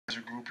As a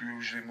group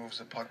usually moves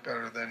the puck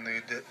better than they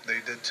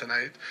did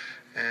tonight,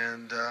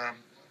 and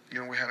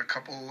we had a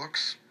couple of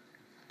looks.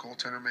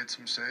 Goaltender made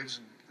some saves,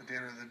 and at the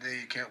end of the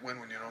day, you can't win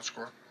when you don't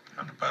score.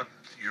 How about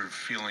your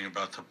feeling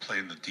about the play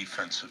in the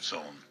defensive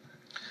zone?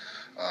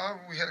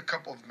 We had a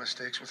couple of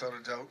mistakes without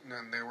a doubt, and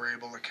then they were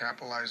able to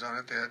capitalize on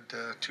it. They had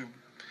two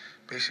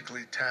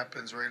basically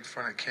tap-ins right in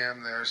front of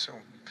Cam there, so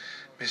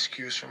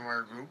miscues from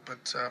our group.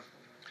 But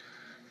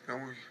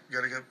we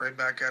got to get right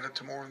back at it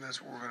tomorrow, and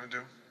that's what we're going to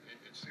do.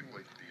 It seemed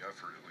like the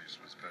effort, at least,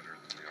 was better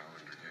than the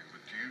Islander game. But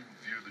do you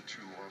view the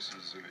two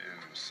losses in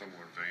a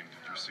similar vein?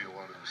 Did you see a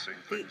lot of the same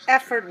things? The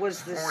effort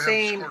was the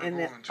same in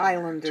the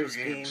Islanders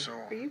game. So,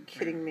 are you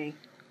kidding me?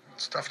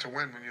 It's tough to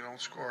win when you don't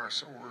score.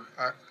 So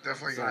we're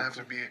definitely going to have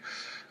to be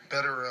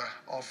better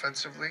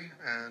offensively,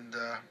 and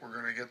we're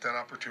going to get that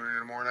opportunity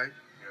tomorrow night.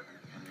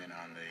 Opinion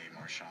on the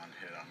Marchand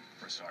hit on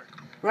Broussard?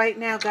 Right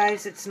now,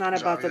 guys, it's not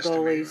about the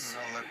goalies.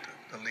 I'll let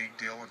the league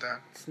deal with that.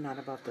 It's not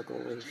about the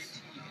goalies.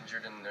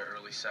 Injured in the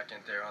early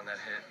second there on that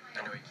hit.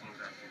 I know he came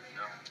back.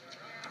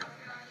 No.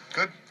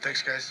 Good.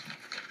 Thanks, guys.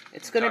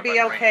 It's going to be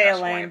okay,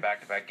 Alaine.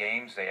 Back-to-back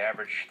games, they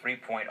averaged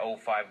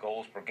 3.05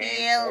 goals per game,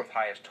 Bill, fourth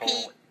highest total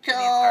in the Peeto,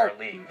 entire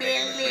league.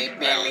 Billy,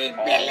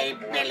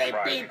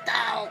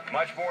 Peeto.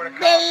 Much more to come.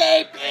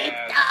 Billy, As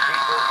Peeto.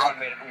 Run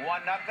made it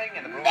 1-0,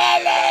 and the Bruins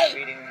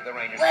Billy, beating the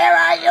Rangers. where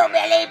are you,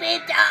 Billy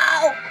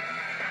Peeto?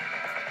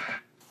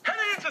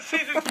 Heading into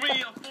season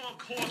 3 of Full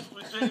Course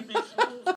with JB Smooth.